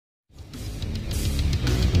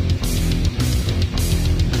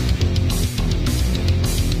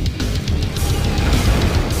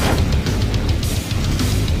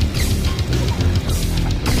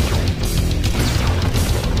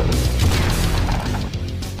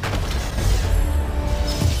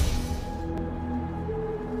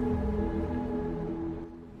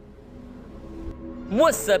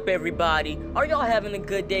What's up, everybody? Are y'all having a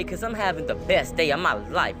good day? Cause I'm having the best day of my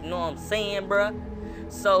life. You know what I'm saying, bruh?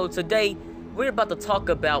 So today we're about to talk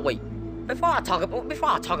about. Before I talk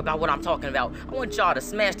about what I'm talking about, I want y'all to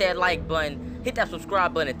smash that like button, hit that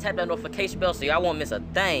subscribe button, and tap that notification bell so y'all won't miss a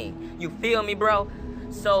thing. You feel me, bro?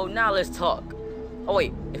 So now let's talk. Oh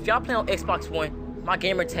wait, if y'all play on Xbox One, my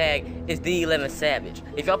gamer tag is The11Savage.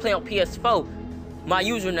 If y'all play on PS4, my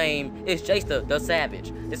username is Jace the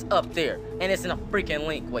Savage. It's up there, and it's in a freaking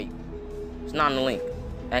link. Wait, it's not in the link.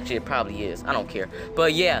 Actually, it probably is. I don't care.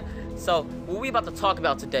 But yeah, so what we about to talk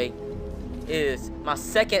about today is my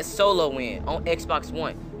second solo win on Xbox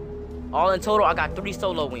One. All in total, I got 3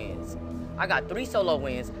 solo wins. I got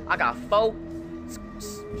 4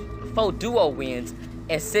 duo wins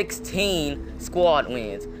and 16 squad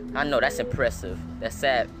wins. I know that's impressive. That's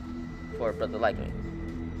sad for a brother like me.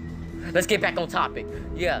 Let's get back on topic.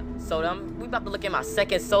 Yeah, so we about to look at my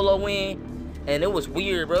second solo win, and it was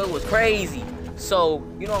weird, bro. It was crazy. So,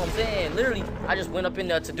 you know what I'm saying? Literally, I just went up in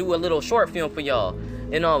there to do a little short film for y'all.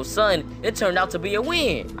 And son, it turned out to be a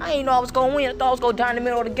win. I didn't know I was gonna win. I thought I was gonna die in the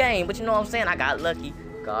middle of the game. But you know what I'm saying? I got lucky.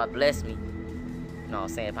 God bless me. You know what I'm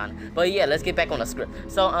saying, partner? But yeah, let's get back on the script.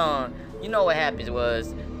 So, you know what happened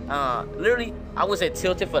was, literally, I was at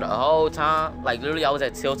Tilted for the whole time. Like, literally, I was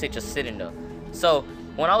at Tilted just sitting there. So,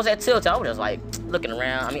 when I was at Tilted, I was just like looking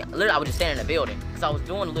around. I mean, literally, I was just standing in the building because I was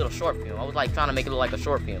doing a little short film. I was like trying to make it look like a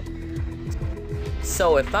short film.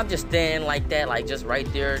 So if I'm just standing like that, like just right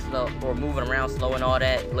there, or moving around slow and all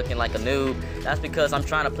that, looking like a noob, that's because I'm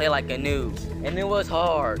trying to play like a noob. And it was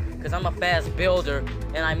hard because I'm a fast builder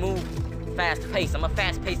and I move fast paced. I'm a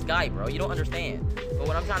fast paced guy, bro. You don't understand. But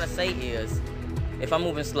what I'm trying to say is, if I'm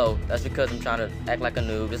moving slow, that's because I'm trying to act like a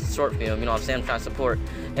noob. This is a short film, you know what I'm saying? I'm trying to support.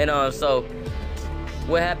 And so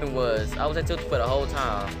what happened was, I was at Tilted for the whole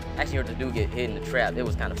time. Actually heard the dude get hit in the trap. It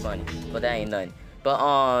was kind of funny, but that ain't nothing.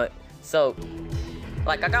 But so,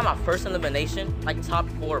 like, I got my first elimination, like top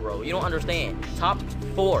 4, bro. You don't understand. Top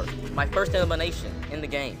 4, my first elimination in the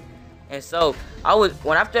game. And so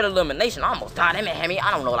when after the elimination, I almost died. That man had me, I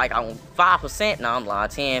don't know, like on 5%. No, I'm lying,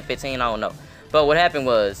 10, 15, I don't know. But what happened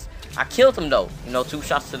was, I killed him though. You know, 2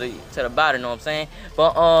 shots to the body. You know what I'm saying?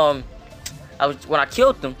 But when I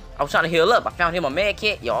killed him, I was trying to heal up. I found him a med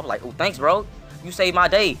kit. Yo, I was like, oh, thanks, bro. You saved my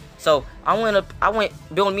day. So I went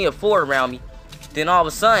building me a fort around me. Then all of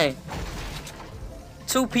a sudden,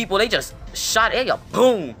 2 people, they just shot it.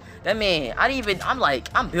 Boom. That man,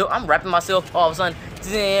 I'm wrapping myself. All of a sudden,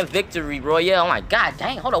 damn, victory, bro. Yeah, I'm like, God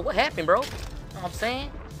dang, hold on, what happened, bro? You know what I'm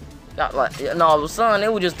saying? And all of a sudden,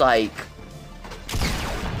 it was just like,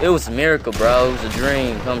 it was a miracle, bro. It was a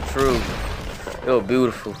dream come true. It was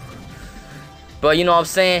beautiful. But you know what I'm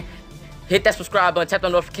saying? Hit that subscribe button, tap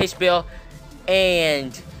that notification bell,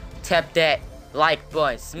 and tap that like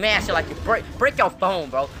button. Smash it like you break your phone,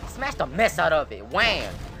 bro. Smash the mess out of it.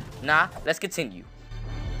 Wham. Nah, let's continue.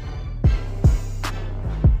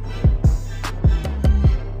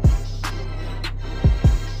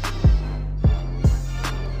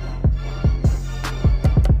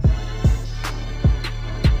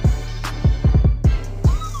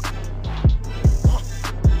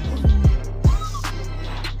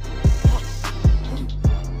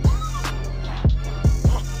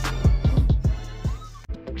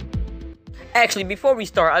 Actually, before we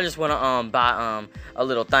start, I just want to buy a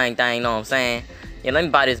little thing, you know what I'm saying? Yeah, let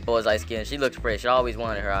me buy this boy's ice skin. She looks fresh. I always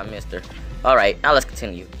wanted her. I missed her. All right, now let's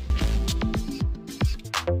continue.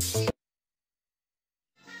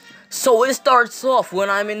 So it starts off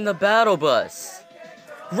when I'm in the battle bus.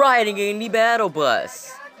 Riding in the battle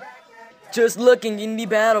bus. Just looking in the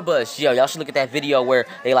battle bus. Yo, y'all should look at that video where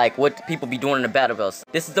they like what people be doing in the battle bus.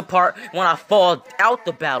 This is the part when I fall out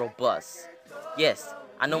the battle bus. Yes.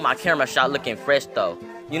 I know my camera shot looking fresh though.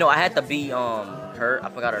 You know, I had to be her. I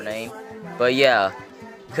forgot her name. But yeah,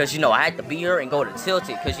 cause you know I had to be her and go to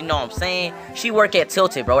Tilted. Cause you know what I'm saying? She work at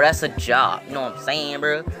Tilted, bro. That's a job. You know what I'm saying,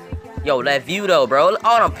 bro? Yo, that view though, bro.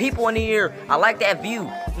 All them people in here. I like that view.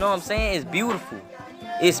 You know what I'm saying? It's beautiful.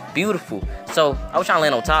 It's beautiful. So I was trying to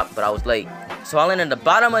land on top, but I was late. So I landed at the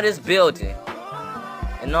bottom of this building,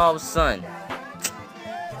 and all of a sudden,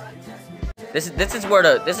 this is where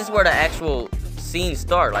the actual scene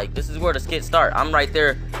start. Like, this is where the skit start. I'm right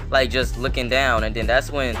there, like, just looking down, and then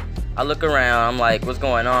that's when I look around. I'm like, what's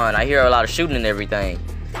going on? I hear a lot of shooting and everything.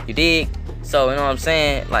 You dig? So you know what I'm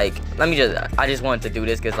saying? Like, I just wanted to do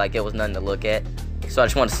this because like it was nothing to look at. So I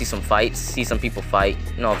just wanted to see some fights, see some people fight.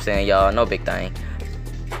 You know what I'm saying, y'all? No big thing.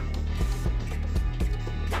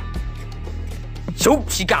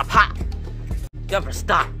 Shoot! She got popped. Never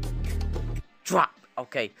stop. Drop.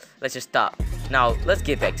 Okay, let's just stop. Now let's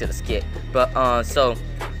get back to the skit. But so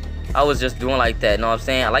I was just doing like that, you know what I'm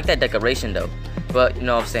saying? I like that decoration though, but you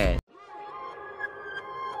know what I'm saying?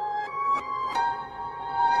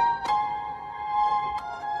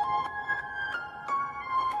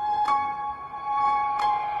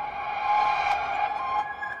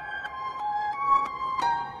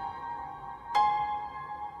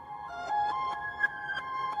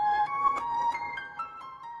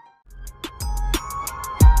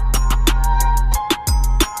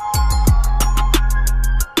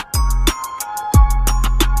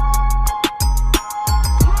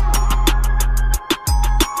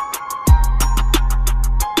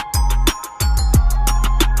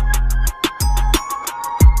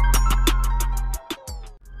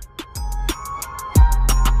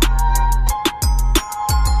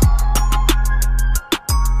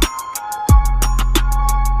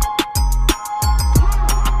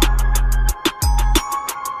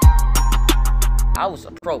 I was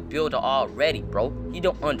a pro builder already, bro. You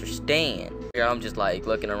don't understand. Here I'm just like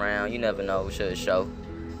looking around. You never know, should show.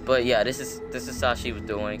 But yeah, this is how she was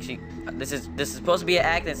doing. This is supposed to be an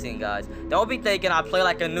acting scene, guys. Don't be thinking I play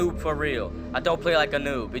like a noob for real. I don't play like a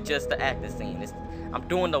noob. It's just the acting scene. I'm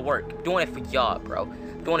doing the work. I'm doing it for y'all, bro.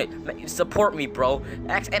 I'm doing it. Support me, bro.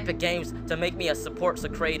 Ask Epic Games to make me a support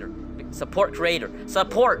creator. Support creator.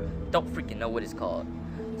 Support. Don't freaking know what it's called.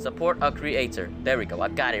 Support a creator. There we go. I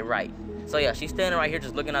got it right. So yeah, she's standing right here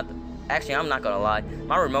just looking at the... Actually, I'm not gonna lie.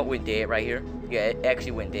 My remote went dead right here. Yeah, it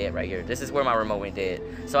actually went dead right here. This is where my remote went dead.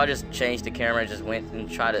 So I just changed the camera and just went and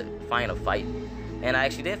tried to find a fight. And I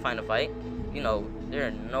actually did find a fight. You know, there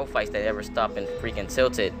are no fights that ever stop and freaking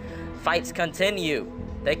tilted. Fights continue.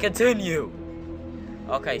 They continue.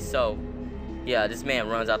 Okay, so... Yeah, this man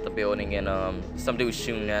runs out the building and some dude's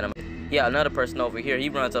shooting at him. Yeah, another person over here, he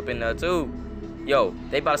runs up in there too. Yo,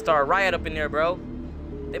 they about to start a riot up in there, bro.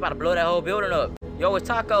 They about to blow that whole building up. Yo, it's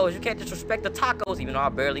tacos. You can't disrespect the tacos. Even though I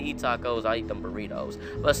barely eat tacos, I eat them burritos.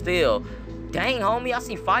 But still, dang, homie, I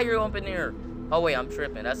see fire up in there. Oh wait, I'm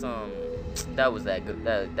tripping. That's that was that good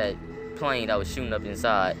that plane that was shooting up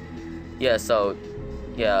inside. Yeah, so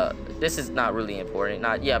yeah, this is not really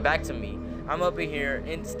important. Yeah, back to me. I'm up in here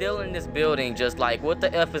and still in this building, just like, what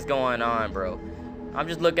the F is going on, bro? I'm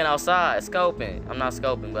just looking outside, scoping. I'm not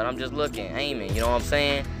scoping, but I'm just looking, aiming. You know what I'm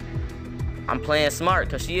saying? I'm playing smart,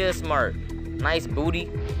 cause she is smart. Nice booty,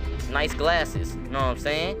 nice glasses. You know what I'm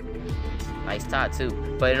saying? Nice tie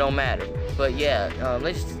too, but it don't matter. But yeah,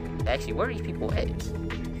 let's actually, where are these people at?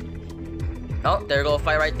 Oh, there go a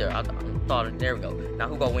fight right there. I thought, there we go. Now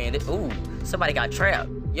who gonna win this? Ooh, somebody got trapped.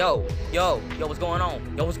 Yo, what's going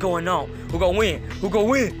on? Yo, what's going on? Who gonna win? Who gonna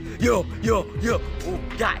win? Yo. Ooh,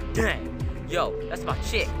 god dang. Yo, that's my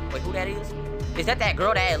chick. Wait, who that is? Is that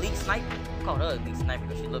girl, that elite sniper? I call her elite sniper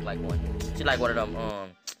because she look like one. She like one of them,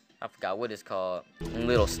 I forgot what it's called. Them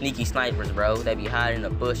little sneaky snipers, bro. They be hiding in the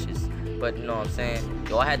bushes. But you know what I'm saying?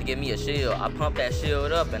 Yo, I had to get me a shield. I pumped that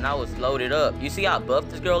shield up and I was loaded up. You see how buff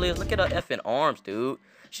this girl is? Look at her effing arms, dude.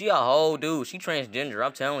 She a whole dude. She transgender.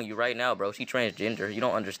 I'm telling you right now, bro. She transgender. You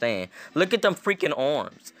don't understand. Look at them freaking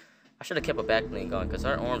arms. I should have kept a backbling on because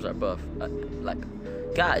her arms are buff. Like,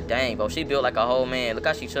 god dang, bro. She built like a whole man. Look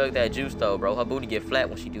how she chugged that juice, though, bro. Her booty get flat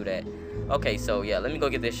when she do that. Okay, so, yeah. Let me go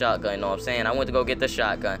get this shotgun, you know what I'm saying? I went to go get the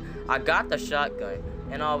shotgun. I got the shotgun.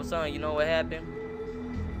 And all of a sudden, you know what happened?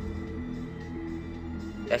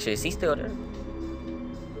 Actually, is he still there?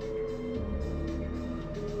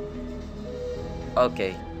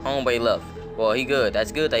 Okay, homeboy left. Well, he good.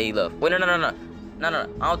 That's good that he left. Wait, no. I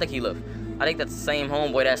don't think he left. I think that's the same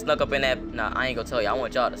homeboy that snuck up in that. Nah, I ain't gonna tell you. I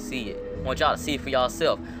want y'all to see it. I want y'all to see it for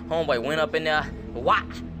y'allself. Homeboy went up in there. Why?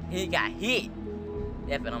 He got hit.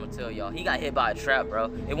 F it, I'm gonna tell y'all. He got hit by a trap,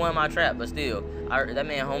 bro. It wasn't my trap, but still. That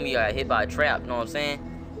man homie got hit by a trap. You know what I'm saying?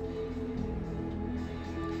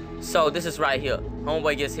 So, this is right here.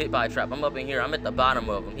 Homeboy gets hit by a trap. I'm up in here. I'm at the bottom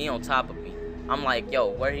of him. He on top of me. I'm like, yo,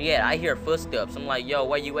 where he at? I hear footsteps. I'm like, yo,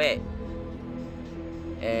 where you at?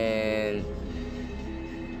 And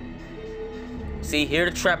see, here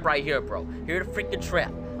the trap right here, bro. Here the freaking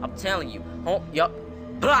trap. I'm telling you. Yup.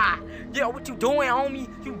 Blah! Yo, what you doing, homie?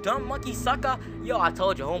 You dumb monkey sucker. Yo, I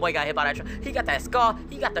told you, homeboy got hit by that trap. He got that scar.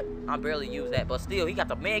 He got the... I barely use that, but still, he got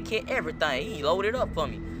the med kit, everything. He loaded up for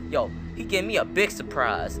me. Yo, he gave me a big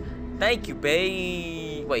surprise. Thank you,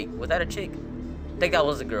 babe. Wait, was that a chick? I think that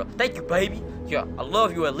was a girl. Thank you, baby. Yeah, I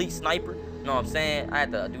love you, elite sniper. You know what I'm saying? I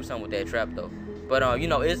had to do something with that trap, though. But, you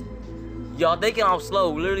know, it's... Y'all thinking I'm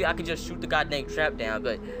slow. Literally, I could just shoot the goddamn trap down.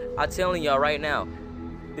 But I'm telling y'all right now,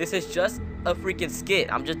 this is just a freaking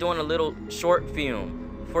skit. I'm just doing a little short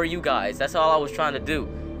film for you guys. That's all I was trying to do.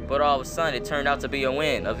 But all of a sudden, it turned out to be a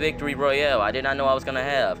win. A victory royale I did not know I was going to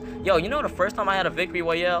have. Yo, you know the first time I had a victory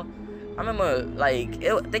royale? I remember, like,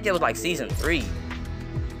 I think it was like season 3.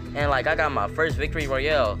 And, like, I got my first victory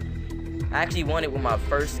royale. I actually won it with my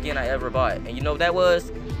first skin I ever bought. And you know what that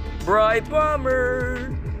was? Bright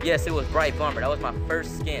Bomber. Yes, it was Bright Bomber. That was my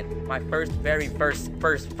first skin. My very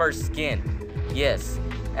first skin. Yes.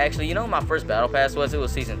 Actually, you know what my first battle pass was? It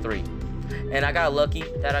was season 3. And I got lucky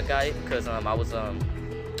that I got it because I was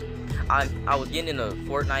getting into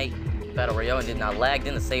Fortnite battle royale and then I lagged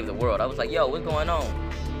in to save the world. I was like, yo, what's going on?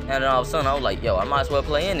 And then all of a sudden I was like, yo, I might as well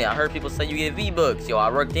play in there. I heard people say you get V-Bucks. Yo,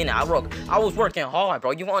 I worked in it. I was working hard,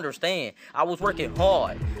 bro. You don't understand. I was working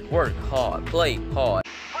hard. Work hard. Play hard.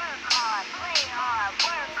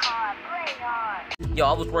 Yo,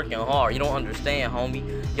 I was working hard. You don't understand, homie.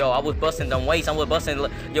 Yo, I was busting them weights. I was busting.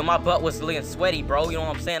 Yo, my butt was looking sweaty, bro. You know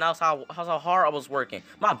what I'm saying? That's how hard I was working.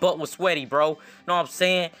 My butt was sweaty, bro. You know what I'm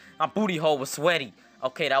saying? My booty hole was sweaty.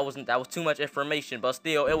 Okay, that was too much information, but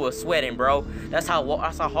still, it was sweating, bro. That's how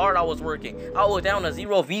hard I was working. I was down to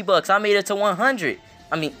 0 V-Bucks. I made it to 100.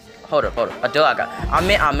 I mean, hold up.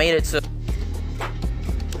 I made it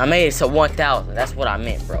to 1,000. That's what I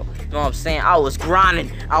meant, bro. You know what I'm saying? I was grinding,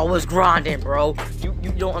 bro.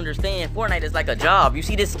 You don't understand. Fortnite is like a job. You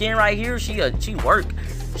see this skin right here? She be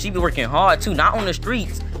working hard too, not on the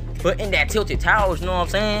streets, but in that tilted towers. You know what I'm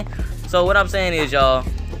saying? So what I'm saying is, y'all,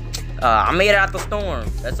 I made it out the storm.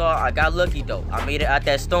 That's all. I got lucky though. I made it out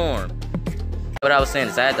that storm. What I was saying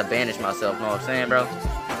is I had to banish myself. You know what I'm saying, bro?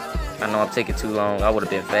 I know I'm taking too long. I would have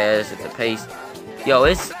been fast at the pace. Yo,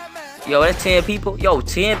 that's 10 people. Yo,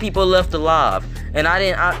 10 people left alive. And I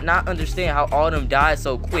did not understand how all of them died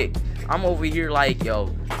so quick. I'm over here like,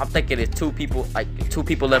 yo, I'm thinking it's 2 people, like 2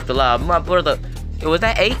 people left alive. My brother, was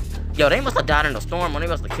that 8? Yo, they must have died in the storm, or they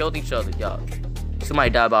must have killed each other, y'all. Somebody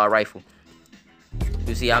died by a rifle.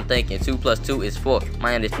 You see, I'm thinking 2 plus 2 is 4.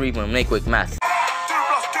 Mine is 3 when I make quick math. 2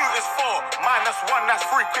 plus 2 is 4. Minus 1, that's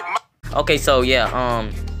 3 quick math. Okay, so yeah,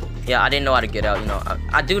 I didn't know how to get out, you know.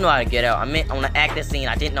 I do know how to get out. I meant on the acting scene,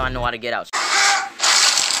 I didn't know how to get out.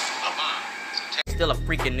 Still a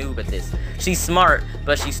freaking noob at this. She's smart,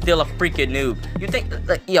 but she's still a freaking noob. You think,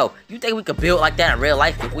 you think we could build like that in real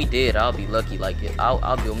life? If we did, I'll be lucky. Like,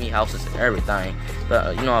 I'll build me houses and everything.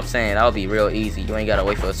 But you know what I'm saying? That'll be real easy. You ain't gotta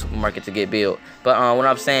wait for a supermarket to get built. But what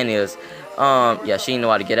I'm saying is, yeah, she didn't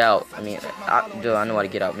know how to get out. I mean, I know how to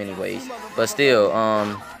get out many ways. But still,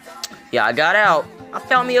 yeah, I got out. I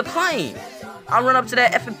found me a plane. I run up to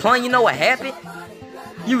that effing plane. You know what happened?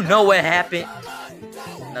 You know what happened?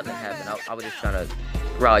 Nothing happened. I was just trying to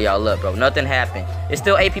rile y'all up, bro. Nothing happened. It's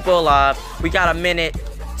still 8 people alive. We got a minute.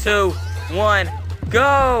 2, 1,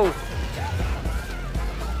 go.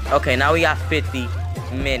 Okay, now we got 50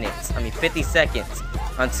 seconds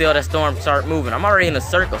until the storm start moving. I'm already in a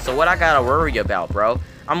circle, so what I gotta worry about, bro?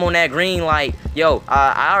 I'm on that green light. Yo,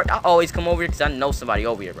 I always come over here because I know somebody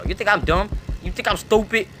over here, bro. You think I'm dumb? You think I'm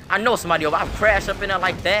stupid? I know somebody over. I crashed up in there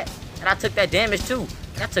like that, and I took that damage too.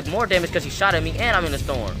 I took more damage because he shot at me, and I'm in the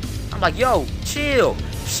storm. I'm like, yo, chill,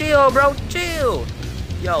 bro, chill.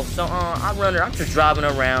 Yo, so I'm just driving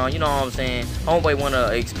around. You know what I'm saying? Homeboy wanna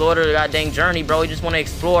explore the goddamn journey, bro. He just wanna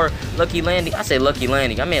explore Lucky Landing. I said Lucky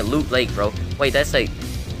Landing. I meant Loot Lake, bro. Wait, that's like,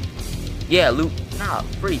 yeah,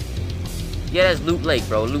 free. Yeah, that's Loot Lake,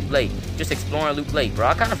 bro. Loot Lake. Just exploring Loot Lake, bro.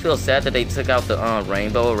 I kind of feel sad that they took out the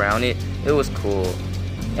rainbow around it. It was cool.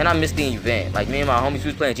 And I missed the event. Like, me and my homies,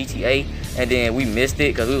 we was playing GTA, and then we missed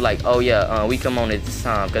it because we were like, oh yeah, we come on at this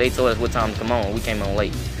time. Because they told us what time to come on. We came on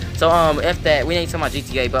late. So, F that. We ain't talking about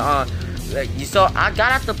GTA, but, you saw, I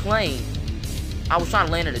got out the plane. I was trying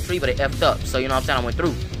to land in the tree, but it effed up. So, you know what I'm saying? I went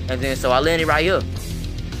through. And then, so I landed right here.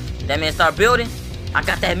 That man started building. I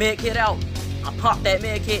got that med kit out. I popped that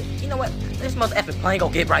med kit. You know what? This mother effing plane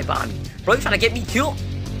gonna get right by me. Bro, you trying to get me killed?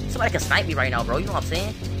 Somebody can snipe me right now, bro. You know what I'm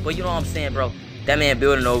saying? But you know what I'm saying, bro? That man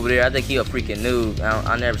building over there, I think he a freaking noob.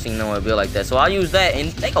 I never seen no one build like that. So I use that,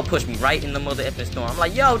 and they gonna push me right in the mother effing storm. I'm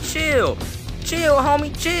like, yo, chill. Chill,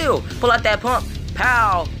 homie, chill. Pull out that pump.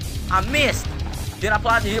 Pow. I missed. Then I pull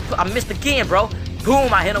out the hip. I missed again, bro.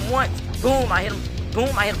 Boom, I hit him once. Boom, I hit him. Boom,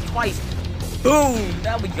 I hit him twice. Boom.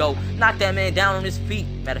 There we go. Knock that man down on his feet.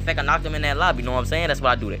 Matter of fact, I knocked him in that lobby. You know what I'm saying? That's what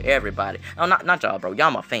I do to everybody. Oh, not y'all, bro.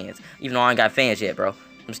 Y'all my fans. Even though I ain't got fans yet, bro.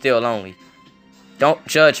 I'm still lonely. Don't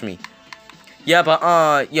judge me. Yeah,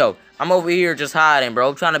 but, yo, I'm over here just hiding, bro.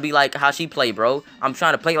 I'm trying to be like how she play, bro. I'm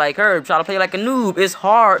trying to play like her. I'm trying to play like a noob. It's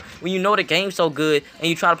hard when you know the game's so good and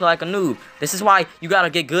you try to play like a noob. This is why you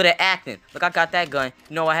gotta get good at acting. Look, I got that gun.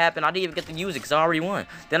 You know what happened? I didn't even get to use it because I already won.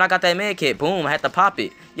 Then I got that med kit. Boom, I had to pop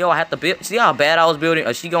it. Yo, I had to build. See how bad I was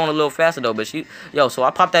building? She going a little faster, though, but she... Yo, so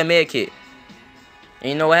I popped that med kit.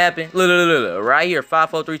 And you know what happened? Look. Right here. 5,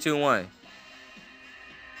 4, 3, 2, 1.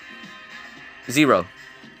 0.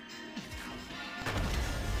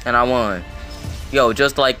 And I won. Yo,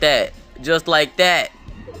 just like that. Just like that.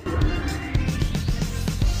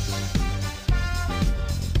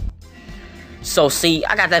 So, see,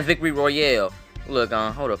 I got that victory royale. Look,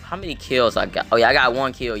 hold up. How many kills I got? Oh, yeah, I got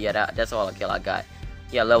 1 kill. Yeah, that's all the kill I got.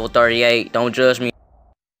 Yeah, level 38. Don't judge me.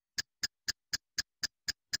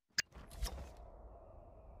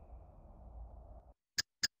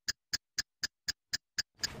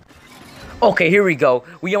 Okay, here we go.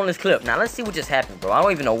 We on this clip. Now, let's see what just happened, bro. I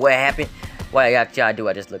don't even know what happened. What I got y'all do,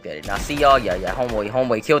 I just looked at it. Now, see y'all? Yeah,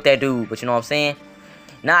 homeboy killed that dude. But you know what I'm saying?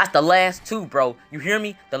 Now, it's the last 2, bro. You hear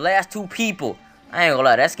me? The last 2 people. I ain't gonna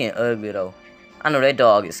lie, that's getting ugly, though. I know that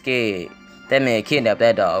dog is scared. That man kidnapped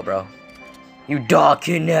that dog, bro. You dog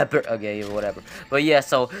kidnapper. Okay, whatever. But yeah,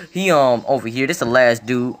 so he over here. This the last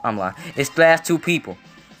dude. I'm lying. It's the last 2 people.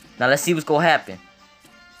 Now let's see what's gonna happen.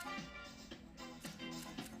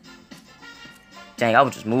 Dang, I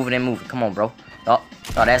was just moving and moving. Come on, bro. Oh,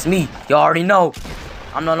 that's me. You already know.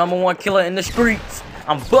 I'm the #1 killer in the streets.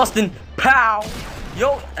 I'm busting. Pow.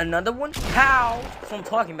 Yo, another one. Pow. That's what I'm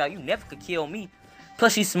talking about. You never could kill me.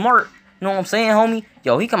 Plus, she's smart. You know what I'm saying, homie?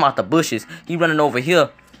 Yo, he come out the bushes. He running over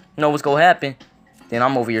here. You know what's gonna happen? Then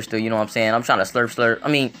I'm over here still, you know what I'm saying? I'm trying to slurp. I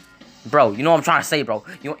mean, bro, you know what I'm trying to say, bro.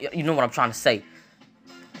 You know what I'm trying to say.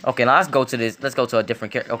 Okay, now let's go to this. Let's go to a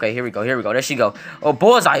different character. Okay, here we go. There she go. Oh,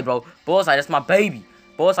 Bullseye, bro. Bullseye, that's my baby.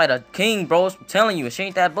 Bullseye, the king, bro. I'm telling you, she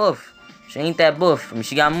ain't that buff. She ain't that buff. I mean,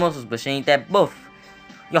 she got muscles, but she ain't that buff.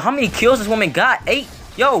 Yo, how many kills this woman got? 8.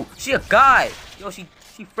 Yo, she a god. Yo, she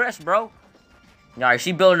fresh, bro. Alright,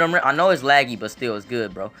 she building them. I know it's laggy, but still, it's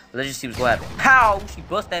good, bro. Let's just see what's gonna happen. Pow! She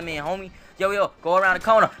bust that man, homie. Yo, go around the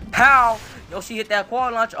corner. Pow! Yo, she hit that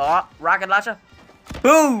quad launcher. Oh, rocket launcher.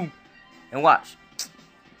 Boom! And watch.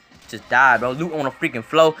 Just died, bro. Loot on the freaking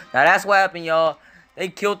floor. Now, that's what happened, y'all. They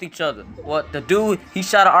killed each other. What? The dude, he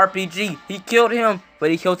shot an RPG. He killed him,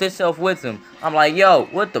 but he killed himself with him. I'm like, yo,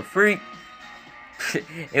 what the freak?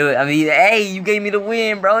 I mean, hey, you gave me the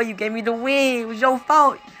win, bro. You gave me the win. It was your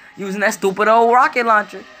fault. Using that stupid old rocket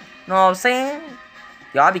launcher. Know what I'm saying?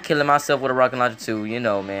 Yo, I be killing myself with a rocket launcher too. You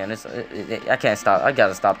know, man. I can't stop. I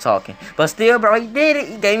gotta stop talking. But still, bro, he did it.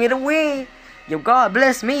 He gave me the win. Yo, God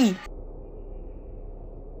bless me.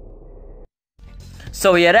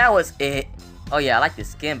 So, yeah, that was it. Oh, yeah, I like the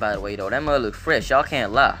skin, by the way, though. That mother look fresh. Y'all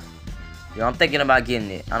can't lie. Yo, I'm thinking about getting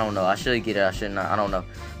it. I don't know. I should get it. I should not. I don't know.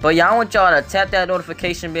 But, yeah, I want y'all to tap that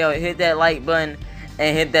notification bell, hit that like button,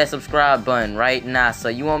 and hit that subscribe button right now. So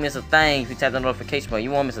you won't miss a thing if you tap that notification button.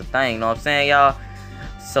 You won't miss a thing. Know what I'm saying, y'all?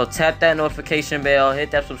 So tap that notification bell, hit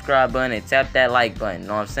that subscribe button, and tap that like button.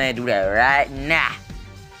 Know what I'm saying? Do that right now.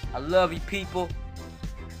 I love you, people.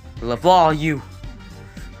 I love all you.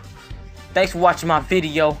 Thanks for watching my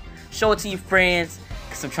video. Show it to your friends,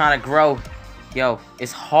 because I'm trying to grow. Yo,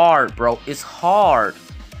 it's hard, bro. It's hard.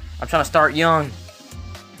 I'm trying to start young.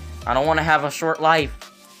 I don't want to have a short life.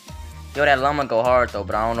 Yo, that llama go hard, though,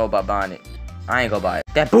 but I don't know about buying it. I ain't gonna buy it.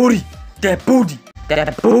 That booty! That booty!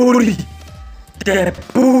 That booty!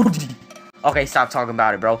 That booty! Okay, stop talking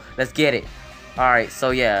about it, bro. Let's get it. Alright,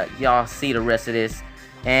 so yeah, y'all see the rest of this.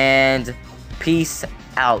 And peace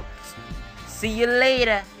out. See you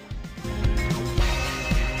later.